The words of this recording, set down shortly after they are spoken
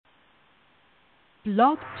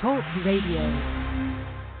Blog Talk Radio.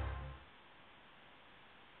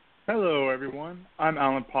 Hello, everyone. I'm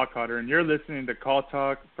Alan Pockhotter, and you're listening to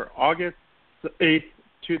CallTalk for August 8th,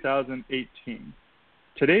 2018.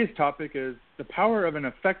 Today's topic is the power of an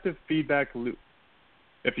effective feedback loop.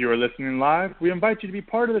 If you are listening live, we invite you to be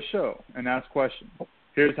part of the show and ask questions.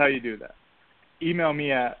 Here's how you do that. Email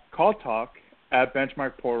me at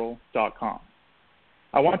calltalk@benchmarkportal.com.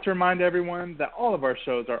 I want to remind everyone that all of our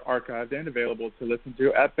shows are archived and available to listen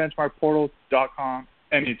to at benchmarkportal.com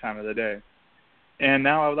any time of the day. And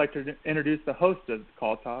now I would like to introduce the host of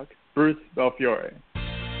Call Talk, Bruce Belfiore.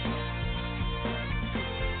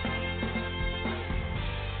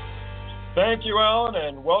 Thank you, Alan,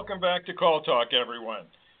 and welcome back to Call Talk, everyone.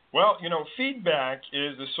 Well, feedback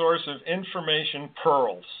is the source of information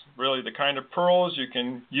pearls, really the kind of pearls you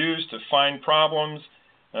can use to find problems,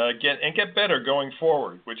 get better going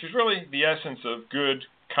forward, which is really the essence of good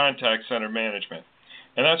contact center management.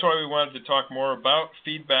 And that's why we wanted to talk more about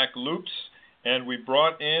feedback loops, and we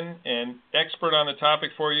brought in an expert on the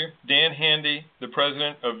topic for you, Dan Handy, the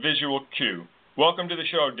president of Visual Q. Welcome to the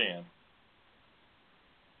show, Dan.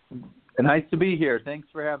 Nice to be here. Thanks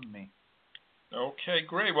for having me. Okay,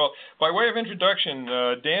 great. Well, by way of introduction,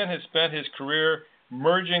 Dan has spent his career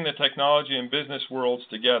merging the technology and business worlds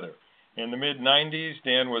together. In the mid-'90s,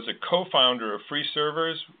 Dan was a co-founder of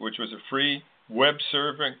FreeServers, which was a free web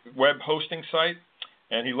hosting site,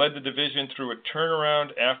 and he led the division through a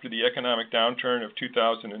turnaround after the economic downturn of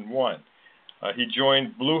 2001. He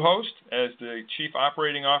joined Bluehost as the chief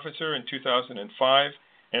operating officer in 2005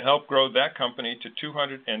 and helped grow that company to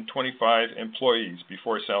 225 employees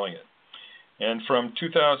before selling it. And from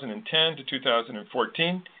 2010 to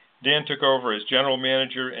 2014, Dan took over as general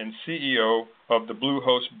manager and CEO of the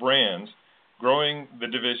Bluehost brands, growing the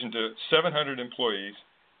division to 700 employees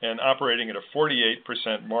and operating at a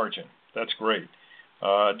 48% margin. That's great.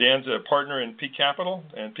 Dan's a partner in Peak Capital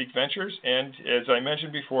and Peak Ventures, and as I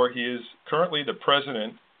mentioned before, he is currently the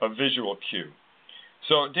president of Visual Q.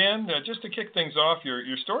 So, Dan, just to kick things off,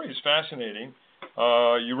 your story is fascinating.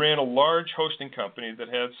 You ran a large hosting company that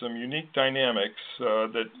had some unique dynamics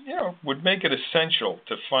that would make it essential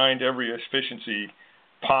to find every efficiency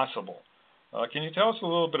possible. Can you tell us a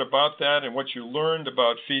little bit about that and what you learned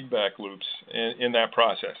about feedback loops in that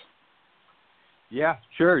process? Yeah,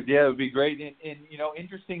 sure. Yeah, it would be great. And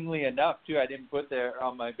interestingly enough, too, I didn't put there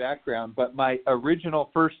on my background, but my original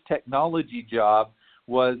first technology job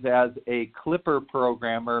was as a Clipper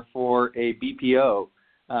programmer for a BPO.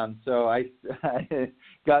 So I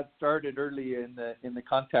got started early in the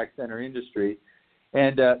contact center industry.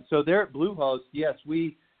 And so there at Bluehost, yes,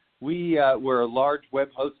 we were a large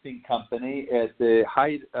web hosting company. At the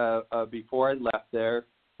height before I left there,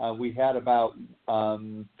 we had about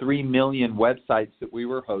 3 million websites that we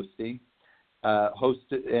were hosted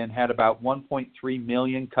and had about 1.3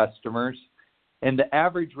 million customers. And the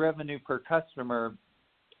average revenue per customer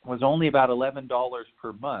was only about $11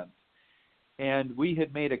 per month. And we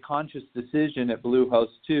had made a conscious decision at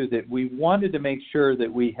Bluehost, too, that we wanted to make sure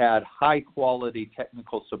that we had high-quality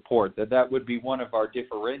technical support, that would be one of our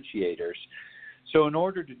differentiators. So in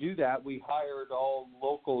order to do that, we hired all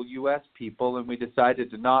local U.S. people, and we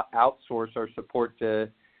decided to not outsource our support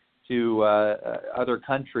to other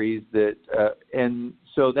countries. And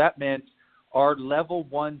so that meant our level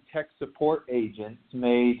 1 tech support agents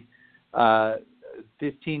made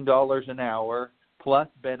 $15 an hour, plus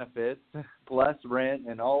benefits, plus rent,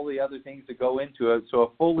 and all the other things that go into it. So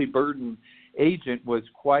a fully burdened agent was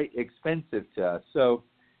quite expensive to us. So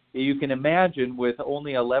you can imagine with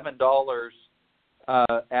only $11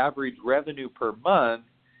 average revenue per month,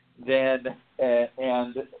 then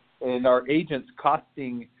and our agents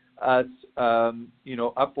costing us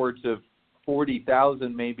upwards of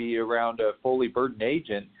 $40,000 maybe around a fully burdened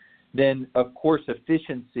agent, then, of course,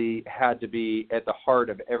 efficiency had to be at the heart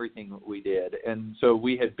of everything that we did. And so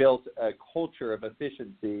we had built a culture of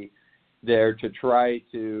efficiency there to try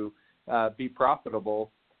to be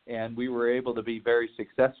profitable, and we were able to be very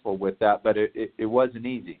successful with that, but it wasn't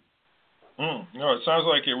easy. No, it sounds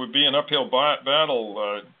like it would be an uphill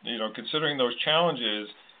battle, considering those challenges.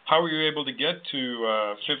 How were you able to get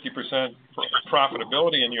to 50%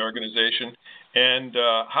 profitability in the organization, and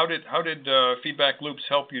how did feedback loops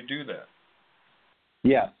help you do that?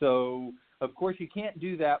 Yeah, so of course you can't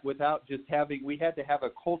do that without just we had to have a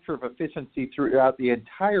culture of efficiency throughout the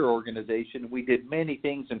entire organization. We did many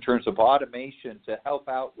things in terms of automation to help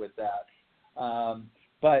out with that.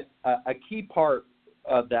 But a key part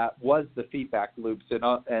of that was the feedback loops,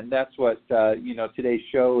 and that's what today's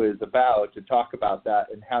show is about, to talk about that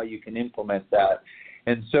and how you can implement that.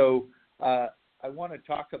 And so I want to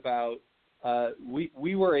talk about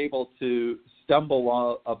we were able to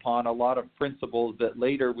stumble upon a lot of principles that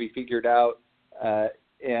later we figured out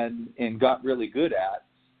and got really good at.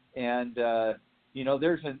 And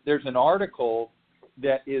there's an article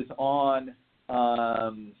that is on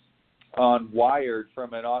Wired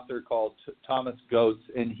from an author called Thomas Goetz,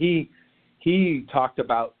 and he talked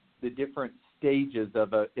about the different stages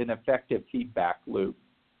of an effective feedback loop.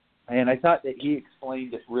 And I thought that he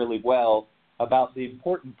explained it really well about the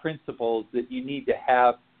important principles that you need to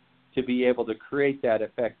have to be able to create that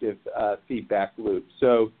effective feedback loop.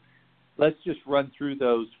 So let's just run through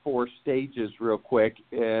those 4 stages real quick,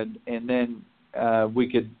 and then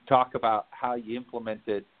we could talk about how you implement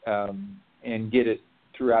it and get it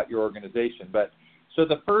throughout your organization. But so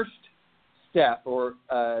the first step or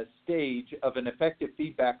stage of an effective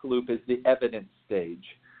feedback loop is the evidence stage.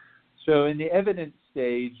 So in the evidence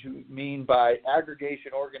stage, we mean by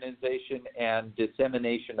aggregation, organization, and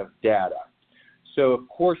dissemination of data. So of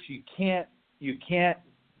course you can't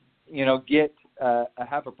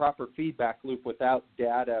have a proper feedback loop without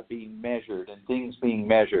data being measured and things being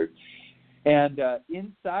measured. And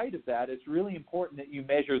inside of that, it's really important that you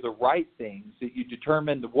measure the right things, that you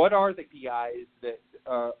determine what are the PIs that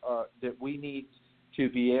we need to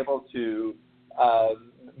be able to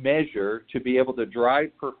measure to be able to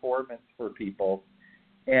drive performance for people,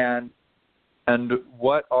 and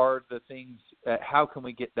what are the things, how can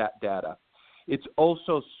we get that data? It's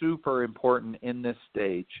also super important in this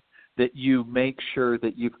stage that you make sure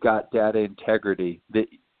that you've got data integrity, that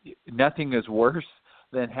nothing is worse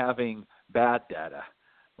than having bad data,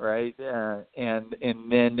 right? And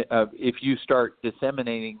then if you start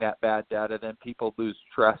disseminating that bad data, then people lose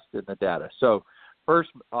trust in the data. So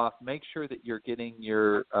first off, make sure that you're getting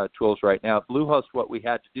your tools right. Now, at Bluehost, what we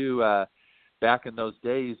had to do back in those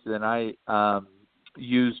days, then I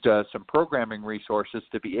used some programming resources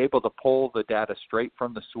to be able to pull the data straight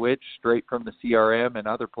from the switch, straight from the CRM and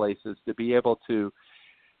other places, to be able to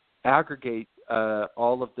aggregate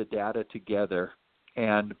all of the data together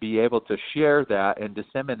and be able to share that and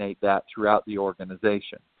disseminate that throughout the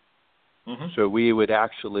organization. Mm-hmm. So we would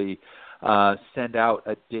actually send out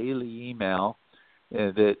a daily email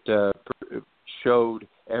that showed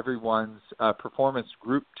everyone's performance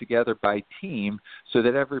grouped together by team so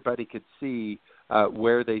that everybody could see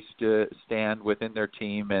where they stand within their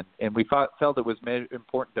team. And we felt it was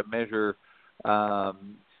important to measure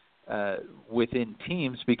within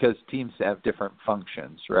teams because teams have different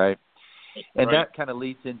functions, right? And right. That kind of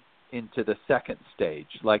leads into the second stage,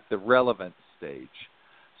 like the relevance stage.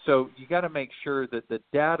 So you got to make sure that the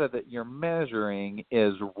data that you're measuring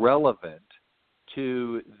is relevant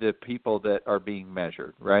to the people that are being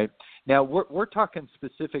measured, right? Now, we're talking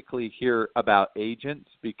specifically here about agents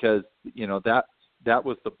because, that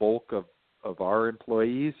was the bulk of our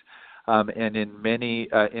employees. And in many,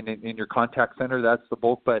 in your contact center, that's the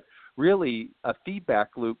bulk. But really, a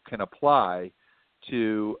feedback loop can apply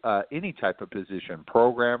to any type of position,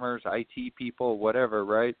 programmers, IT people, whatever,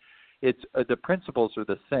 right? It's the principles are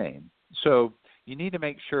the same. So you need to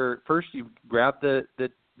make sure, first you grab the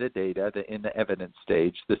data in the evidence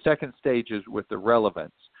stage. The second stage is with the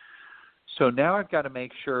relevance. So now I've got to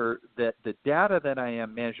make sure that the data that I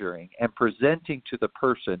am measuring and presenting to the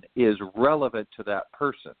person is relevant to that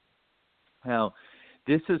person. Now,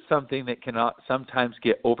 this is something that cannot sometimes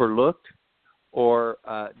get overlooked or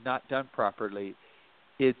not done properly.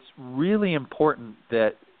 It's really important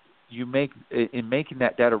that you in making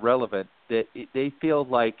that data relevant, that they feel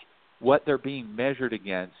like what they're being measured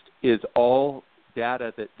against is all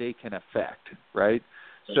data that they can affect, right?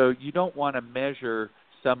 So you don't want to measure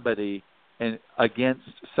somebody against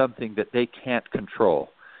something that they can't control.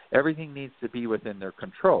 Everything needs to be within their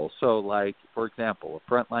control. So, like, for example,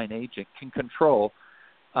 a frontline agent can control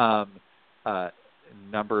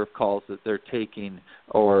number of calls that they're taking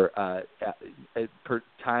or per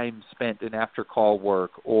time spent in after-call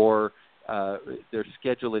work or their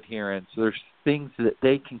schedule adherence. There's things that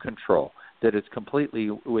they can control that is completely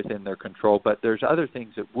within their control, but there's other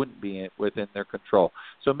things that wouldn't be within their control.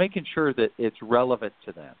 So making sure that it's relevant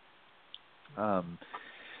to them.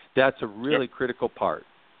 That's a really critical part.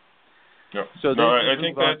 Yeah. So I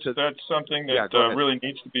think that's something that really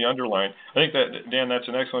needs to be underlined. I think that, Dan, that's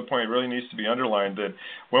an excellent point. It really needs to be underlined that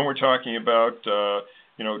when we're talking about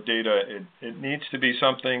data, it needs to be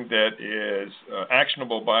something that is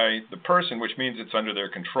actionable by the person, which means it's under their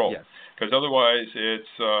control. Because otherwise it's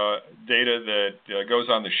data that goes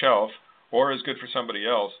on the shelf or is good for somebody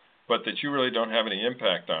else, but that you really don't have any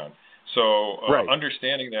impact on. So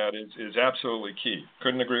understanding that is absolutely key.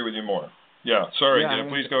 Couldn't agree with you more. Yeah, sorry,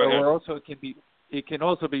 please go ahead. Or also it can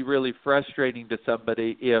also be really frustrating to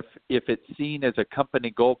somebody if it's seen as a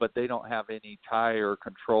company goal, but they don't have any tie or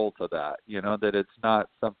control to that. That it's not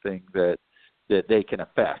something that they can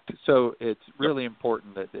affect. So it's really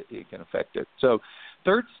important that it can affect it. So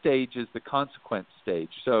third stage is the consequence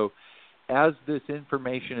stage. So as this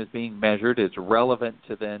information is being measured, it's relevant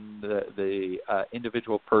to then the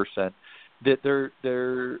individual person. That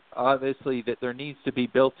there obviously that there needs to be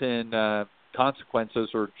built-in consequences,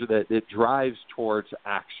 or that it drives towards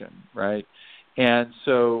action, right? And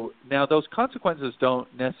so now those consequences don't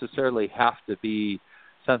necessarily have to be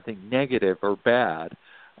something negative or bad,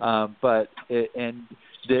 but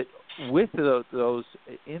that with those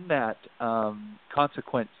in that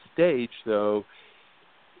consequence stage, though,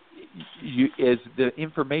 as the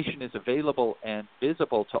information is available and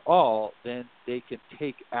visible to all, then they can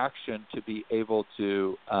take action to be able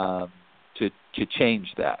to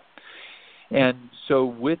change that. And so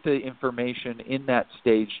with the information in that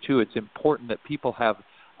stage, too, it's important that people have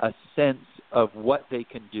a sense of what they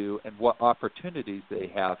can do and what opportunities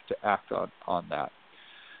they have to act on that.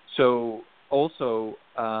 So also,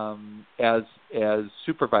 as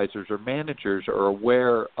supervisors or managers are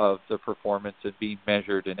aware of the performance and being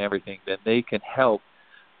measured and everything, then they can help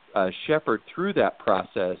shepherd through that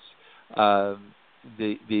process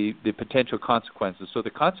the potential consequences. So the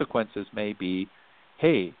consequences may be,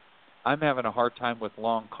 hey, I'm having a hard time with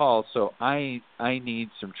long calls, so I need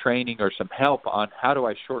some training or some help on how do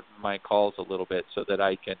I shorten my calls a little bit so that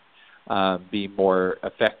I can be more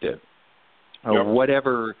effective, or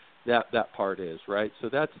whatever that part is, right? So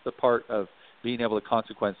that's the part of being able to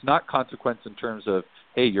consequence, not consequence in terms of,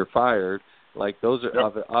 hey, you're fired, like those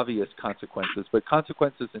are obvious consequences, but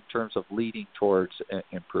consequences in terms of leading towards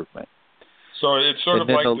improvement. So it's sort of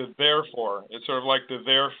like the therefore. It's sort of like the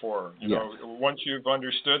therefore. You know, once you've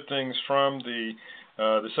understood things from the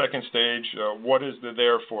second stage, what is the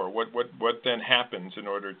therefore? What then happens in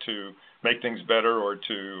order to make things better or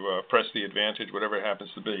to press the advantage, whatever it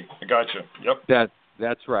happens to be? I gotcha. Yep.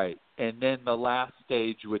 That's right. And then the last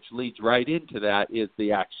stage, which leads right into that, is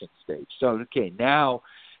the action stage. So, okay, now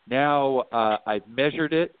I've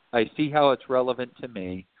measured it. I see how it's relevant to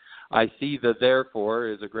me. I see the therefore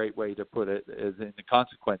is a great way to put it, is in the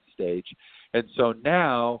consequence stage. And so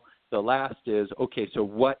now the last is, okay, so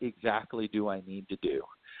what exactly do I need to do?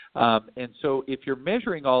 And so if you're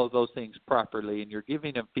measuring all of those things properly and you're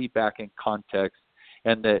giving them feedback and context,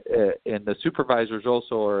 and the supervisors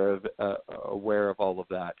also are aware of all of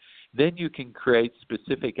that, then you can create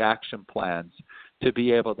specific action plans to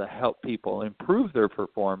be able to help people improve their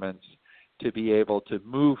performance, to be able to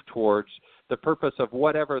move towards the purpose of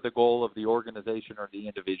whatever the goal of the organization or the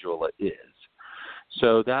individual is.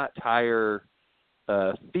 So that entire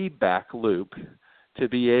feedback loop to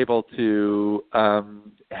be able to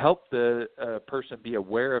help the person be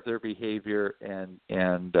aware of their behavior and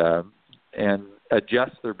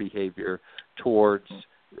adjust their behavior towards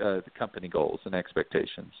the company goals and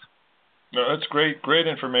expectations. No, that's great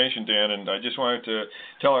information, Dan. And I just wanted to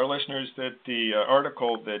tell our listeners that the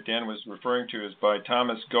article that Dan was referring to is by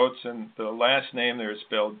Thomas Goetz, and the last name there is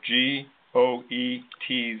spelled Goetz.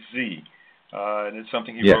 And it's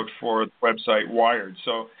something he wrote for the website Wired.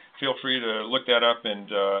 So feel free to look that up and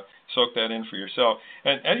soak that in for yourself.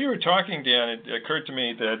 And as you were talking, Dan, it occurred to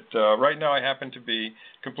me that right now I happen to be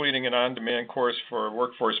completing an on-demand course for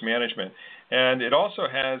workforce management. And it also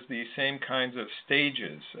has the same kinds of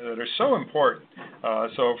stages that are so important.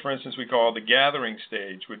 So, for instance, we call the gathering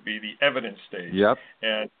stage would be the evidence stage. Yep.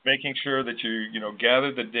 And making sure that you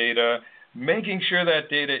gather the data, making sure that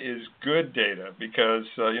data is good data, because,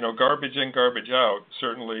 garbage in, garbage out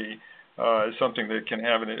certainly is something that can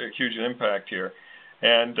have a huge impact here.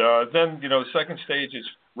 And then, the second stage is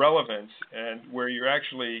relevance, and where you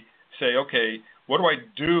actually say, okay, what do I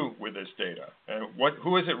do with this data? And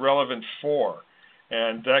who is it relevant for?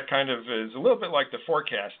 And that kind of is a little bit like the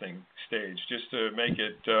forecasting stage, just to make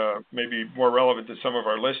it maybe more relevant to some of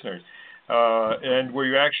our listeners. And where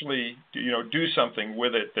you actually, do something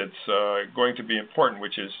with it that's going to be important,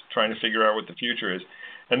 which is trying to figure out what the future is.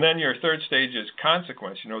 And then your third stage is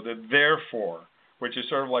consequence, the therefore, which is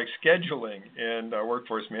sort of like scheduling in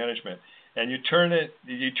workforce management. And you turn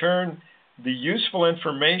the useful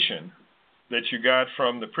information that you got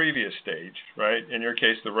from the previous stage, right? In your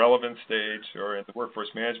case, the relevance stage, or in the workforce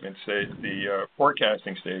management stage, the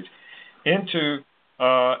forecasting stage, into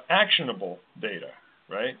actionable data,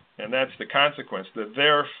 right? And that's the consequence, the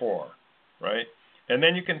therefore, right? And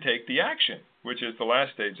then you can take the action, which is the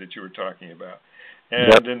last stage that you were talking about.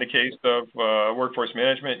 And in the case of workforce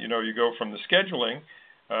management, you go from the scheduling,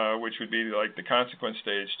 which would be like the consequence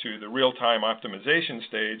stage, to the real-time optimization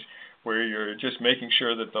stage, where you're just making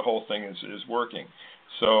sure that the whole thing is working.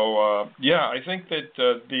 So I think that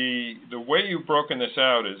the way you've broken this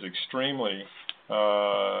out is extremely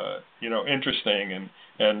interesting,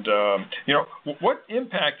 and what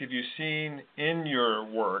impact have you seen in your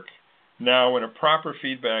work now when a proper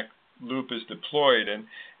feedback loop is deployed, and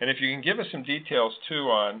if you can give us some details too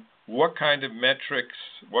on what kind of metrics,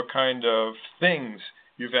 what kind of things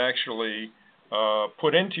you've actually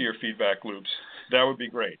put into your feedback loops, that would be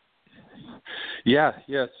great. Yeah.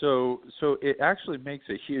 So it actually makes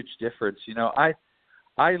a huge difference.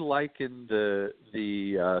 I liken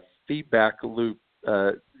the feedback loop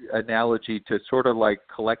analogy to sort of like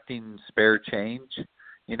collecting spare change.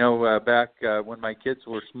 Back when my kids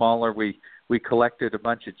were smaller, we collected a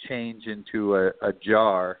bunch of change into a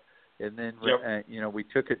jar, and then we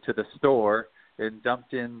took it to the store and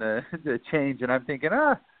dumped in the change. And I'm thinking,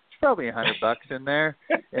 there's probably $100 in there,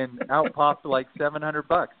 and out popped like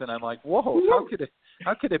 $700, and I'm like, whoa,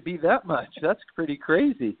 how could it be that much? That's pretty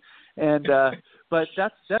crazy. And but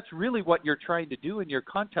that's really what you're trying to do in your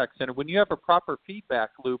contact center. When you have a proper feedback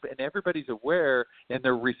loop and everybody's aware and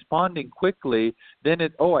they're responding quickly, then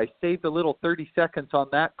I saved a little 30 seconds on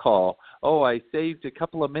that call. I saved a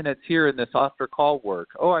couple of minutes here in this after call work.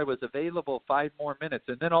 I was available 5 more minutes.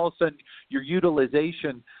 And then all of a sudden your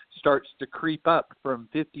utilization starts to creep up from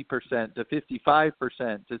 50% to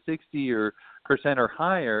 55% to 60% or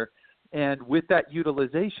higher. And with that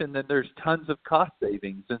utilization, then there's tons of cost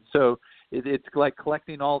savings. And so it's like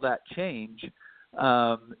collecting all that change.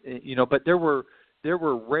 But there were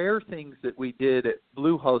rare things that we did at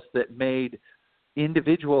Bluehost that made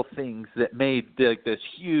individual things that made this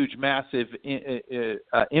huge, massive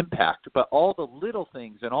impact. But all the little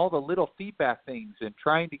things and all the little feedback things and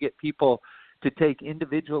trying to get people to take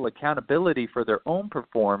individual accountability for their own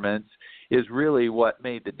performance is really what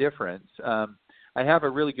made the difference. I have a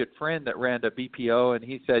really good friend that ran a BPO, and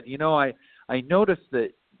he said, I noticed that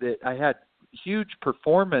I had huge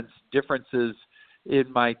performance differences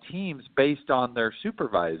in my teams based on their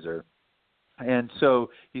supervisor. And so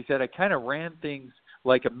he said, I kind of ran things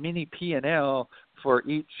like a mini P&L for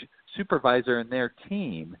each supervisor in their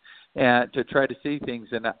team and to try to see things.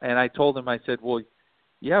 And I told him, I said, well,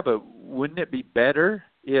 yeah, but wouldn't it be better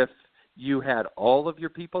if you had all of your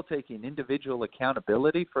people taking individual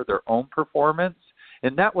accountability for their own performance?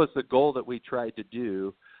 And that was the goal that we tried to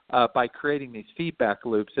do by creating these feedback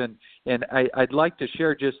loops. And I'd like to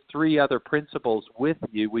share just 3 other principles with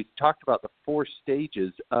you. We talked about the 4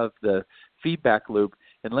 stages of the feedback loop.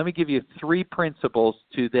 And let me give you 3 principles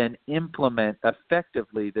to then implement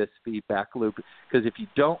effectively this feedback loop, because if you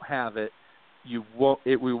don't have it, you won't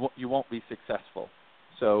be successful.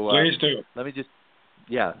 So please do. Let me just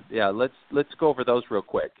let's go over those real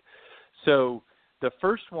quick. So the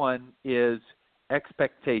first one is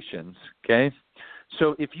expectations, okay?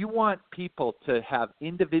 So if you want people to have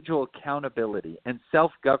individual accountability and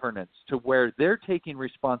self-governance to where they're taking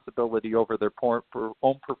responsibility over their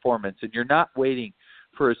own performance, and you're not waiting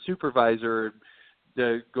for a supervisor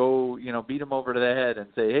to go, beat them over to the head and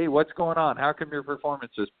say, hey, what's going on? How come your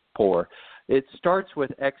performance is poor? It starts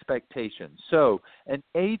with expectations. So an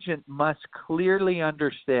agent must clearly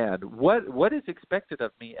understand what is expected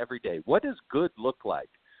of me every day. What does good look like?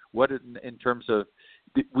 What in terms of,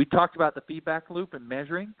 we talked about the feedback loop and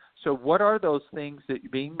measuring. So what are those things that are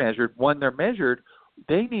being measured? When they're measured,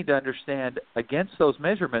 they need to understand against those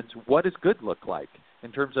measurements, what does good look like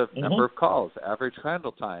in terms of number of calls, average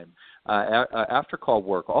handle time, after call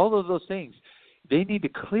work, all of those things. They need to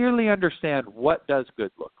clearly understand what does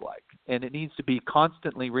good look like. And it needs to be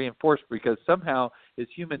constantly reinforced, because somehow as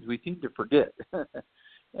humans we seem to forget.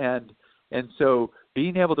 And so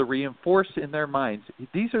being able to reinforce in their minds,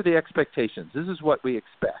 these are the expectations. This is what we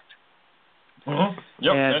expect.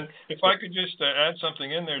 Yep. And if I could just add something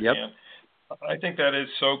in there, Dan, I think that is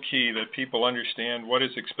so key that people understand what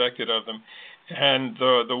is expected of them. And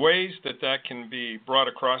the ways that can be brought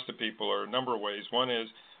across to people are a number of ways. One is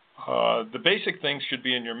the basic things should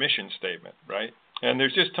be in your mission statement, right? And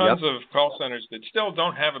there's just tons of call centers that still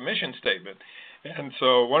don't have a mission statement. And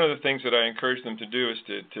so one of the things that I encourage them to do is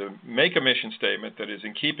to make a mission statement that is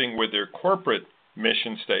in keeping with their corporate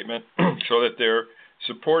mission statement so that they're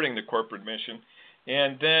supporting the corporate mission,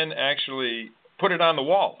 and then actually put it on the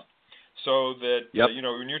wall so that,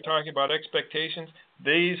 when you're talking about expectations,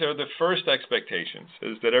 these are the first expectations,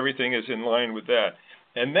 is that everything is in line with that.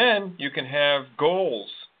 And then you can have goals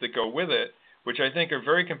that go with it, which I think are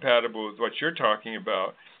very compatible with what you're talking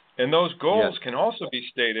about. And those goals can also be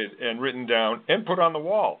stated and written down and put on the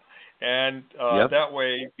wall. And that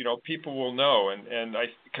way, people will know. And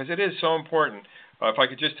because it is so important. If I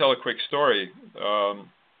could just tell a quick story,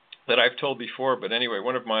 that I've told before, but anyway,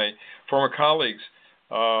 one of my former colleagues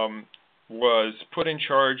was put in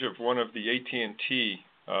charge of one of the AT&T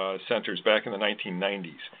centers back in the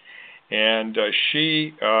 1990s. And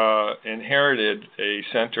she inherited a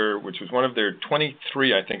center, which was one of their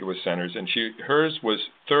 23, I think it was, centers, and hers was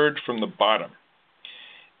third from the bottom,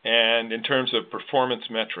 and in terms of performance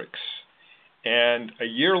metrics. And a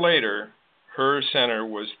year later, her center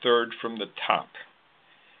was third from the top.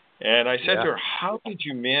 And I said to her, how did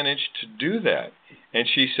you manage to do that? And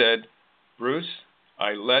she said, Bruce,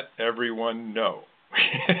 I let everyone know.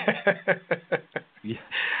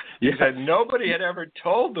 He said nobody had ever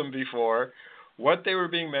told them before what they were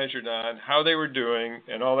being measured on, how they were doing,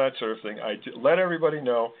 and all that sort of thing. I let everybody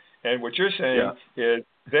know. And what you're saying is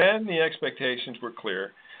then the expectations were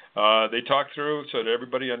clear. They talked through so that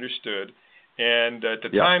everybody understood. And at the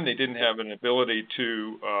time, they didn't have an ability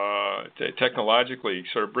to technologically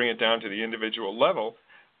sort of bring it down to the individual level.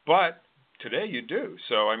 But today you do.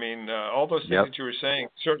 So, I mean, all those things that you were saying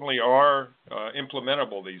certainly are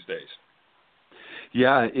implementable these days.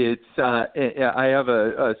 Yeah, it's. I have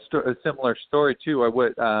a similar story too. I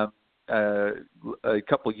went a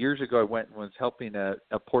couple of years ago. I went and was helping a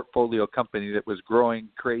portfolio company that was growing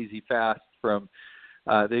crazy fast.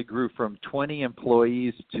 They grew from 20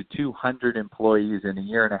 employees to 200 employees in a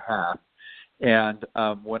year and a half. And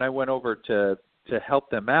when I went over to help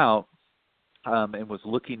them out and was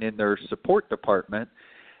looking in their support department,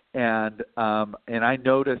 and I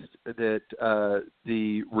noticed that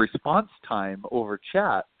the response time over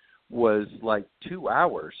chat was like 2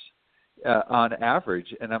 hours on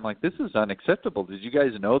average, and I'm like, this is unacceptable. Did you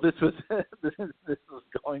guys know this was this was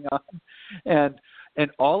going on?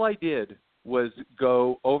 And all I did was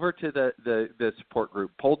go over to the support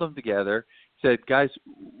group, pulled them together, said, guys,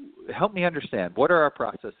 help me understand. What are our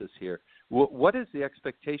processes here? What is the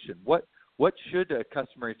expectation? What should a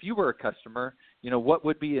customer, if you were a customer, what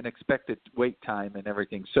would be an expected wait time and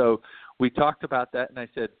everything? So we talked about that, and I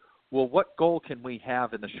said, well, what goal can we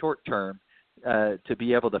have in the short term to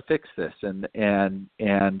be able to fix this? And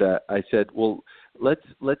I said, well, let's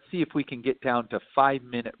see if we can get down to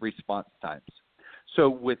 5-minute response times. So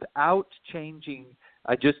without changing,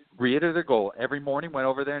 I just reiterated the goal. Every morning went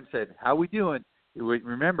over there and said, how we doing?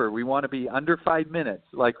 Remember, we want to be under 5 minutes,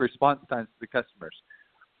 like response times to the customers.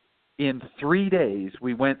 In 3 days,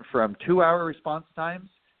 we went from 2-hour response times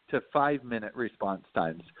to 5-minute response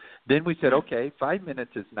times. Then we said, okay, 5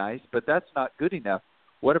 minutes is nice, but that's not good enough.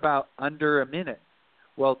 What about under a minute?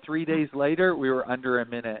 Well, 3 days later, we were under a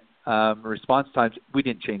minute response times. We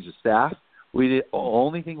didn't change the staff. The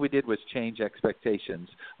only thing we did was change expectations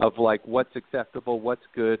of like what's acceptable, what's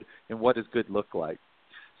good, and what does good look like.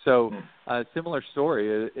 So a similar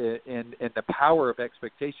story in the power of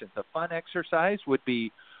expectations. A fun exercise would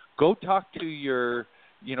be go talk to your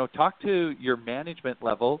management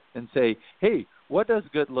level and say, hey, what does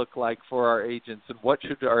good look like for our agents, and what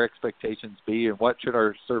should our expectations be, and what should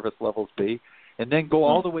our service levels be? And then go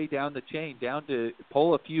all the way down the chain, down to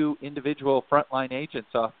pull a few individual frontline agents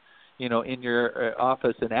off, in your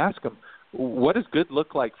office and ask them, what does good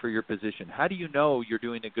look like for your position? How do you know you're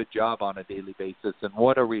doing a good job on a daily basis, and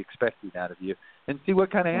what are we expecting out of you? And see what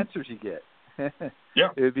kind of answers you get.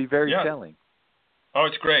 It would be very telling. Oh,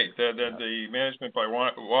 it's great. The management, by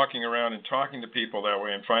walking around and talking to people that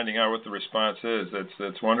way and finding out what the response is,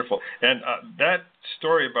 that's wonderful. And that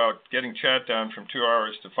story about getting chat down from 2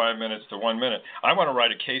 hours to 5 minutes to 1 minute, I want to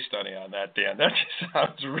write a case study on that, Dan. That just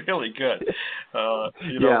sounds really good.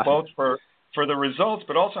 Both for the results,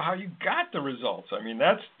 but also how you got the results. I mean,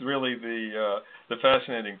 that's really the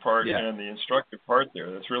fascinating part and the instructive part there.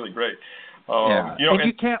 That's really great. And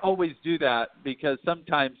you can't always do that, because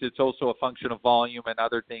sometimes it's also a function of volume and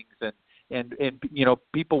other things, and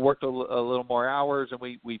people worked a little more hours, and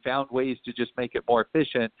we found ways to just make it more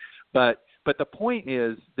efficient. But the point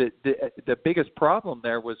is that the biggest problem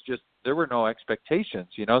there was just there were no expectations,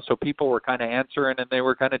 so people were kind of answering, and they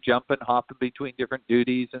were kind of hopping between different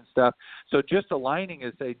duties and stuff. So just aligning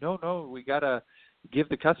and say, no, we got to give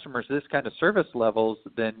the customers this kind of service levels,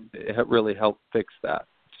 then it really helped fix that.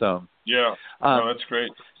 So that's great.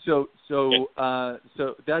 So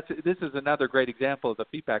this is another great example of the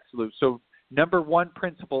feedback loop. So number one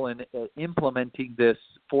principle in implementing this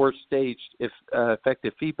 4-stage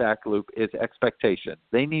effective feedback loop is expectation.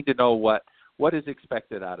 They need to know what is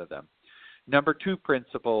expected out of them. Number 2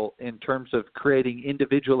 principle in terms of creating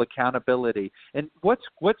individual accountability. And what's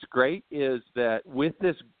great is that with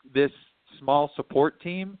this small support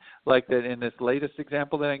team, like that in this latest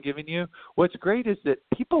example that I'm giving you, what's great is that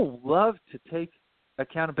people love to take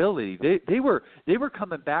accountability. They were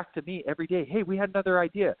coming back to me every day. Hey, we had another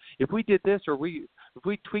idea. If we did this, or if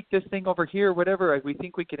we tweak this thing over here, whatever, we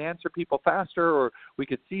think we could answer people faster, or we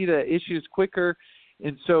could see the issues quicker.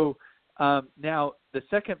 And so now the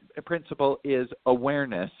second principle is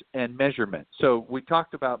awareness and measurement. So we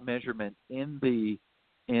talked about measurement in the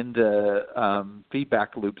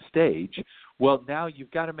feedback loop stage. Well, now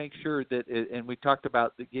you've got to make sure that, and we talked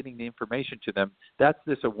about getting the information to them, that's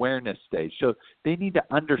this awareness stage. So they need to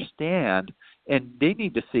understand, and they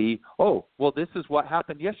need to see, oh, well, this is what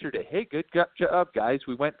happened yesterday. Hey, good job, guys.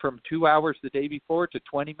 We went from 2 hours the day before to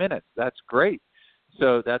 20 minutes. That's great.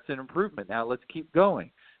 So that's an improvement. Now let's keep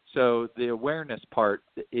going. So the awareness part,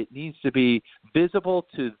 it needs to be visible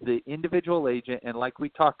to the individual agent and, like we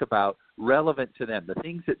talked about, relevant to them, the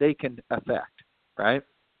things that they can affect, right?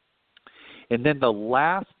 And then the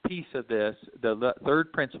last piece of this, the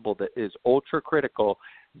third principle that is ultra critical,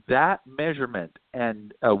 that measurement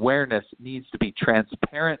and awareness needs to be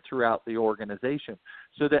transparent throughout the organization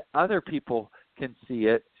so that other people can see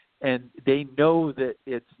it and they know that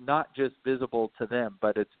it's not just visible to them,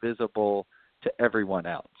 but it's visible to everyone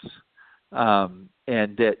else. So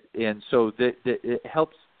it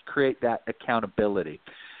helps create that accountability.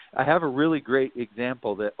 I have a really great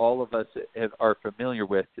example that all of us are familiar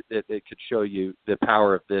with that could show you the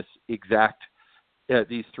power of this exact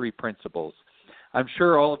these three principles. I'm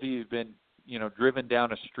sure all of you have been, driven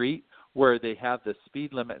down a street where they have the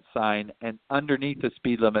speed limit sign, and underneath the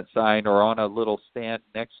speed limit sign or on a little stand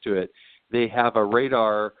next to it, they have a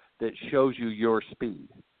radar that shows you your speed,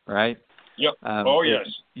 right? Yep. Yes.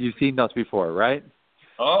 You've seen those before, right?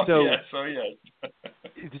 Yes.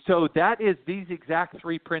 So that is these exact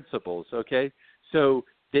three principles, okay? So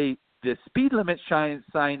the speed limit sign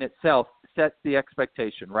itself sets the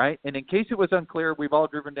expectation, right? And in case it was unclear, we've all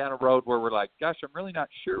driven down a road where we're like, gosh, I'm really not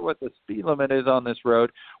sure what the speed limit is on this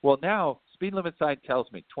road. Well, now speed limit sign tells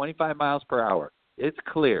me 25 miles per hour. It's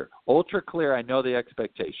clear, ultra clear. I know the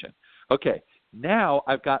expectation. Okay, now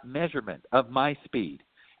I've got measurement of my speed,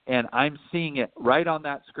 and I'm seeing it right on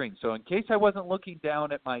that screen. So in case I wasn't looking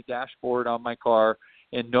down at my dashboard on my car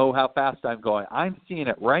and know how fast I'm going, I'm seeing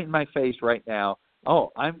it right in my face right now.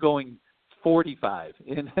 Oh, I'm going 45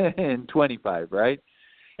 in 25, right?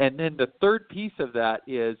 And then the third piece of that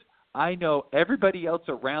is I know everybody else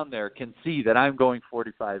around there can see that I'm going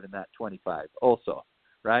 45 in that 25 also,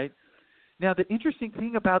 right? Now, the interesting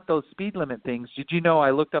thing about those speed limit things, did you know I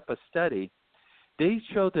looked up a study? They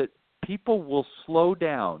show that people will slow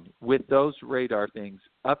down with those radar things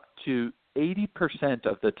up to 80%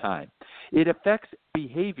 of the time. It affects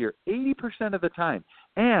behavior 80% of the time.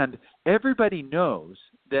 And everybody knows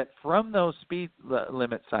that from those speed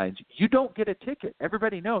limit signs, you don't get a ticket.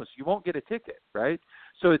 Everybody knows you won't get a ticket, right?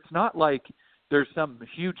 So it's not like there's some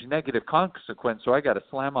huge negative consequence, so I got to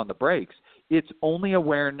slam on the brakes. It's only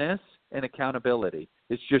awareness and accountability.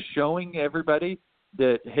 It's just showing everybody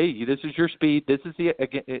that, hey, this is your speed, this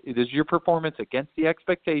is your performance against the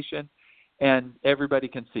expectation, and everybody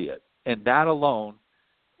can see it. And that alone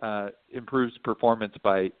improves performance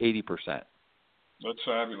by 80%. That's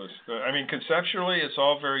fabulous. I mean, conceptually, it's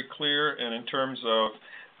all very clear, and in terms of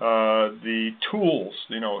the tools,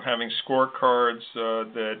 having scorecards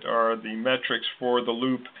that are the metrics for the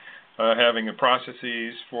loop, having the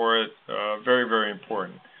processes for it, very, very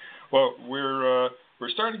important. Well, we're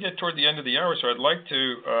starting to get toward the end of the hour, so I'd like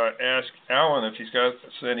to ask Alan if he's got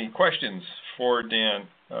any questions for Dan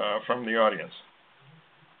from the audience.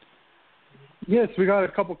 Yes, we got a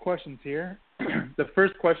couple questions here. The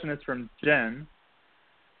first question is from Jen.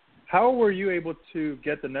 How were you able to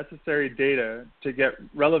get the necessary data to get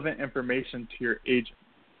relevant information to your agent?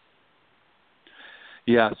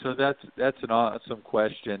 Yeah, so that's an awesome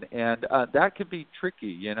question, and that can be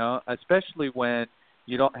tricky, especially when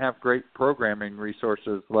you don't have great programming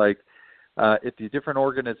resources. Like at the different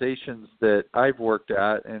organizations that I've worked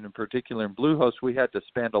at, and in particular in Bluehost, we had to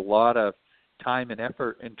spend a lot of time and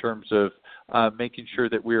effort in terms of making sure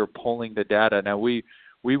that we were pulling the data. Now, we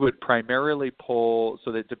would primarily pull,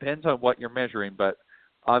 so that it depends on what you're measuring, but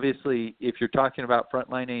obviously if you're talking about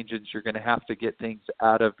frontline agents, you're going to have to get things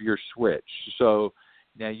out of your switch. So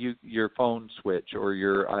now your phone switch or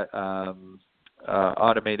your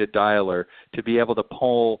automated dialer to be able to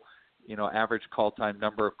pull, average call time,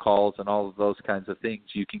 number of calls, and all of those kinds of things.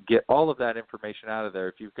 You can get all of that information out of there.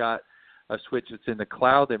 If you've got a switch that's in the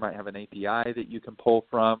cloud, they might have an API that you can pull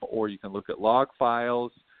from, or you can look at log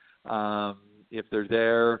files if they're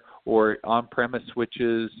there, or on-premise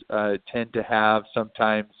switches tend to have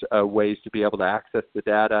sometimes ways to be able to access the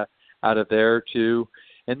data out of there too.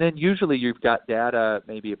 And then usually you've got data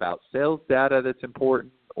maybe about sales data that's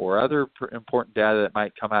important, or other important data that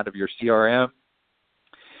might come out of your CRM,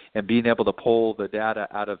 and being able to pull the data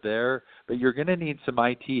out of there. But you're going to need some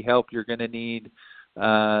IT help. You're going to need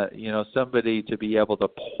somebody to be able to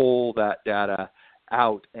pull that data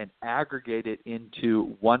out and aggregate it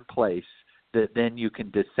into one place that then you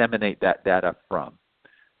can disseminate that data from.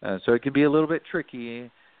 So it can be a little bit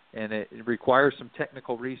tricky, and it requires some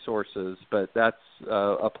technical resources, but that's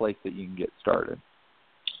a place that you can get started.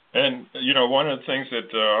 And, one of the things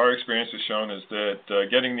that our experience has shown is that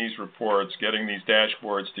getting these reports, getting these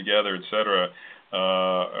dashboards together, et cetera,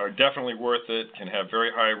 are definitely worth it, can have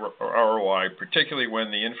very high ROI, particularly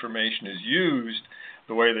when the information is used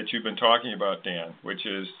the way that you've been talking about, Dan, which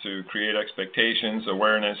is to create expectations,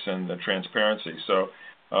 awareness, and the transparency. So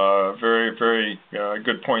very, very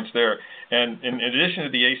good points there. And in addition to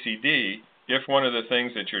the ACD, if one of the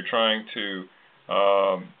things that you're trying to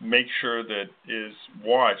make sure that is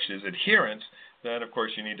watched is adherence, then of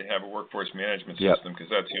course you need to have a workforce management system, because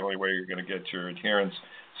that's the only way you're going to get your adherence.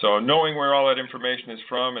 So knowing where all that information is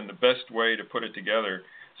from and the best way to put it together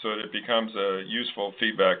so that it becomes a useful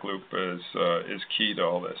feedback loop is key to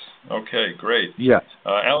all this. Okay, great. Yes.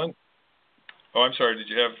 Alan? Oh, I'm sorry. Did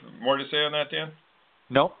you have more to say on that, Dan?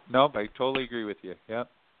 No, I totally agree with you. Yeah.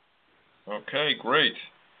 Okay, great.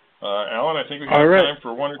 Alan, I think we have time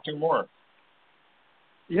for one or two more.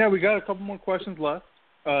 Yeah, we got a couple more questions left.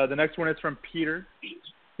 The next one is from Peter.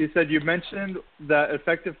 He said, you mentioned that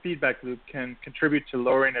effective feedback loop can contribute to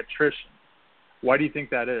lowering attrition. Why do you think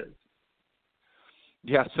that is?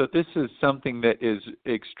 Yeah, so this is something that is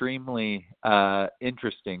extremely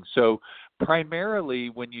interesting. So primarily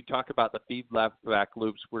when you talk about the feedback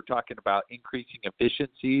loops, we're talking about increasing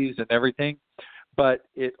efficiencies and everything, but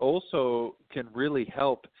it also can really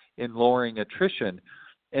help in lowering attrition.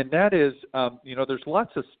 And that is, there's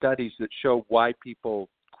lots of studies that show why people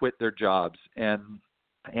quit their jobs, and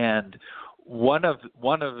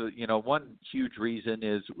one huge reason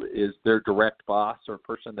is their direct boss or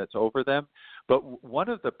person that's over them. But one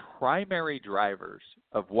of the primary drivers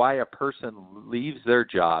of why a person leaves their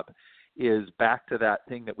job is back to that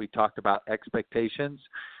thing that we talked about, expectations,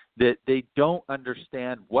 that they don't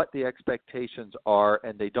understand what the expectations are,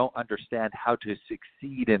 and they don't understand how to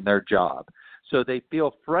succeed in their job. So they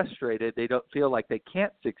feel frustrated. They don't feel like they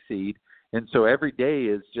can't succeed. And so every day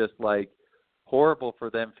is just like horrible for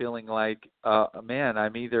them, feeling like, man,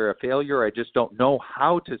 I'm either a failure or I just don't know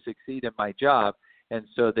how to succeed in my job. And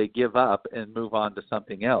so they give up and move on to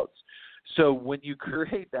something else. So when you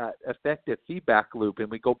create that effective feedback loop, and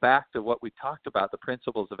we go back to what we talked about, the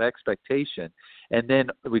principles of expectation, and then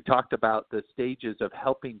we talked about the stages of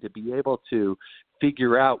helping to be able to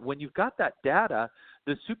figure out, when you've got that data,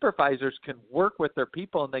 the supervisors can work with their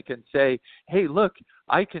people and they can say, hey, look,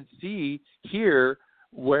 I can see here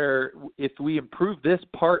where if we improve this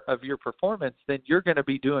part of your performance, then you're going to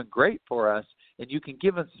be doing great for us. And you can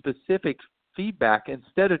give them specific feedback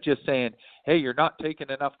instead of just saying, hey, you're not taking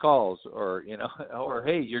enough calls, or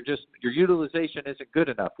hey, your utilization isn't good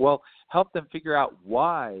enough. Well, help them figure out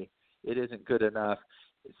why it isn't good enough,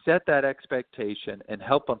 set that expectation, and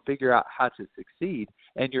help them figure out how to succeed.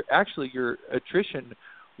 And your attrition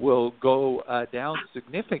will go down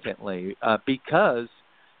significantly because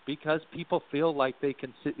people feel like they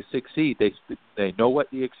can succeed. They know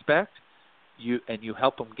what you expect. You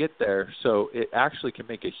help them get there, so it actually can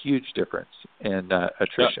make a huge difference in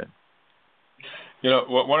attrition.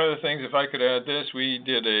 One of the things, if I could add this, we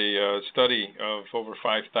did a study of over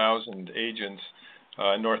 5,000 agents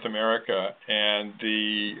in North America, and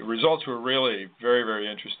the results were really very, very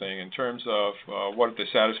interesting in terms of what the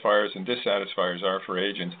satisfiers and dissatisfiers are for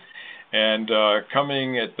agents. And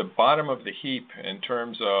coming at the bottom of the heap in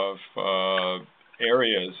terms of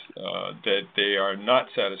areas that they are not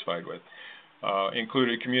satisfied with,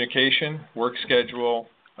 included communication, work schedule,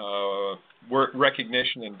 work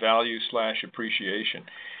recognition, and value/appreciation.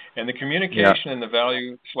 And the communication and the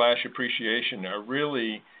value/appreciation are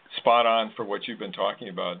really spot on for what you've been talking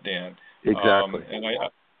about, Dan. Exactly. And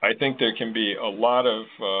I think there can be a lot of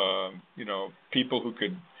people who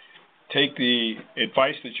could take the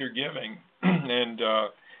advice that you're giving and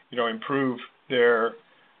improve their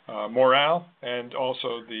morale and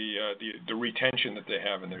also the retention that they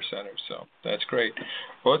have in their centers. So that's great.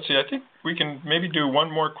 Well, let's see. I think we can maybe do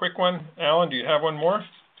one more quick one. Alan, do you have one more?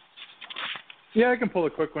 Yeah, I can pull a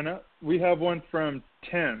quick one up. We have one from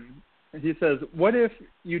Tim. He says, what if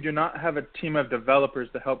you do not have a team of developers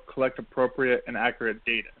to help collect appropriate and accurate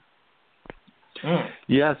data?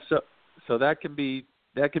 Yeah, so that can be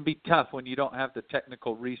tough when you don't have the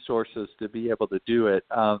technical resources to be able to do it.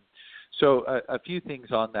 So a few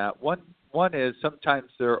things on that. One is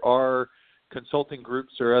sometimes there are consulting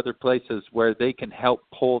groups or other places where they can help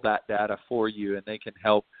pull that data for you, and they can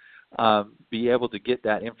help be able to get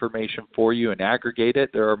that information for you and aggregate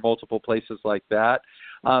it. There are multiple places like that.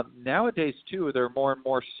 Nowadays, too, there are more and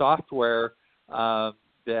more software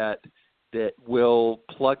that will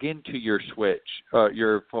plug into your switch,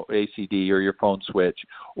 your ACD or your phone switch,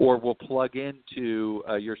 or will plug into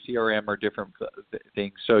your CRM or different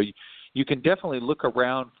things. So you can definitely look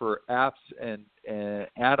around for apps and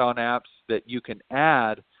add-on apps that you can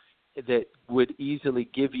add that would easily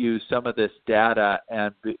give you some of this data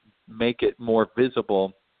and make it more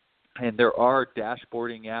visible. And there are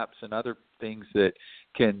dashboarding apps and other things that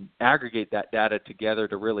can aggregate that data together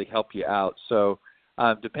to really help you out. So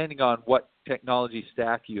depending on what technology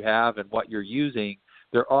stack you have and what you're using,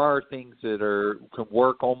 there are things that can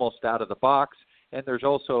work almost out of the box, and there's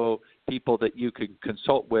also people that you can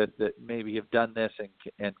consult with that maybe have done this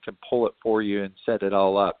and can pull it for you and set it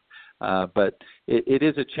all up. But it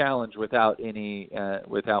is a challenge without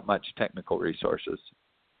much technical resources.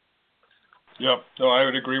 Yep. No, I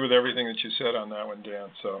would agree with everything that you said on that one, Dan.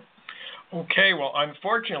 So, okay. Well,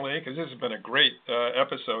 unfortunately, because this has been a great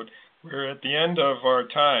episode, we're at the end of our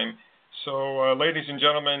time. So, ladies and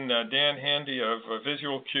gentlemen, Dan Handy of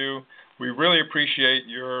Visual Q, we really appreciate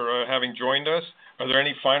your having joined us. Are there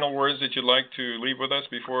any final words that you'd like to leave with us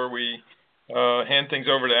before we hand things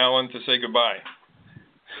over to Alan to say goodbye?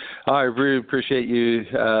 I really appreciate you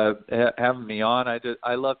having me on.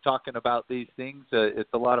 I love talking about these things.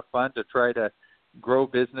 It's a lot of fun to try to grow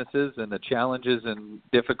businesses and the challenges and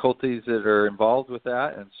difficulties that are involved with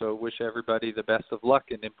that. And so wish everybody the best of luck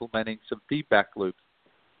in implementing some feedback loops.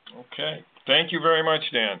 Okay. Thank you very much,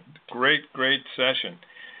 Dan. Great session.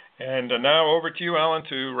 And now over to you, Alan,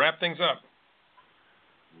 to wrap things up.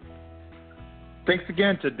 Thanks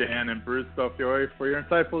again to Dan and Bruce Belfiore for your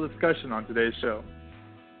insightful discussion on today's show.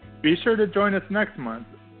 Be sure to join us next month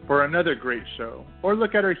for another great show, or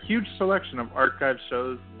look at our huge selection of archived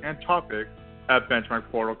shows and topics at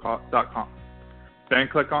benchmarkportal.com. Then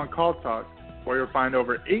click on CallTalk, where you'll find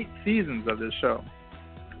over 8 seasons of this show.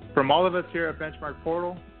 From all of us here at Benchmark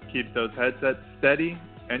Portal, keep those headsets steady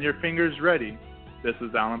and your fingers ready. This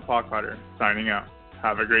is Alan Pockhotter signing out.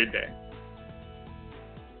 Have a great day.